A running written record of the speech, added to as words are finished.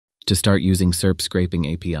To start using SERP Scraping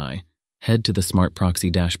API, head to the Smartproxy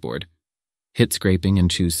dashboard. Hit Scraping and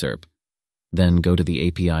choose SERP. Then go to the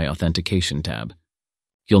API Authentication tab.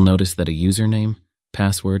 You'll notice that a username,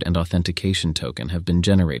 password, and authentication token have been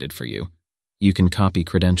generated for you. You can copy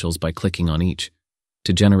credentials by clicking on each.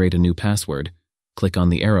 To generate a new password, click on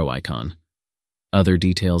the arrow icon. Other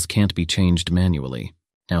details can't be changed manually.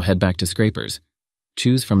 Now head back to Scrapers.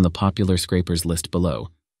 Choose from the popular Scrapers list below,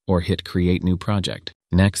 or hit Create New Project.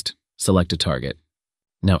 Next, select a target.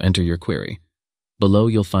 Now enter your query. Below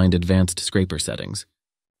you'll find Advanced Scraper Settings.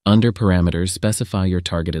 Under Parameters, specify your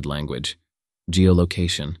targeted language,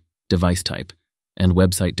 geolocation, device type, and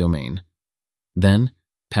website domain. Then,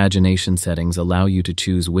 pagination settings allow you to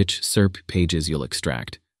choose which SERP pages you'll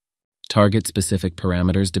extract. Target-specific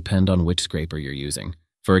parameters depend on which scraper you're using.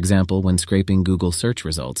 For example, when scraping Google search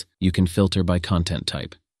results, you can filter by content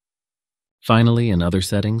type. Finally, in other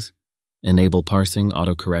settings, enable parsing,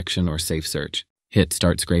 autocorrection, or safe search. Hit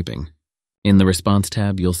Start Scraping. In the Response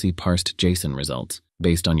tab, you'll see parsed JSON results.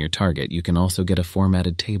 Based on your target, you can also get a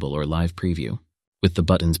formatted table or live preview. With the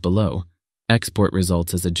buttons below, export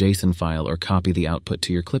results as a JSON file or copy the output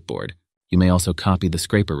to your clipboard. You may also copy the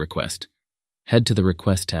scraper request. Head to the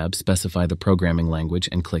Request tab, specify the programming language,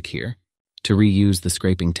 and click here. To reuse the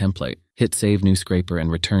scraping template, hit Save New Scraper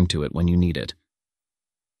and return to it when you need it.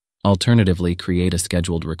 Alternatively, create a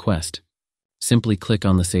scheduled request. Simply click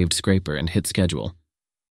on the saved scraper and hit Schedule.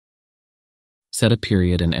 Set a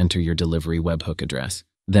period and enter your delivery webhook address.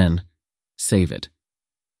 Then, save it.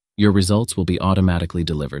 Your results will be automatically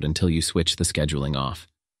delivered until you switch the scheduling off.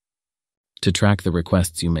 To track the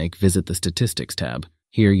requests you make, visit the Statistics tab.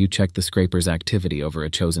 Here you check the scraper's activity over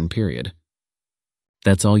a chosen period.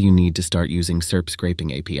 That's all you need to start using SERP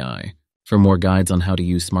Scraping API. For more guides on how to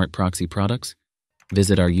use Smartproxy products,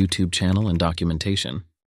 visit our YouTube channel and documentation.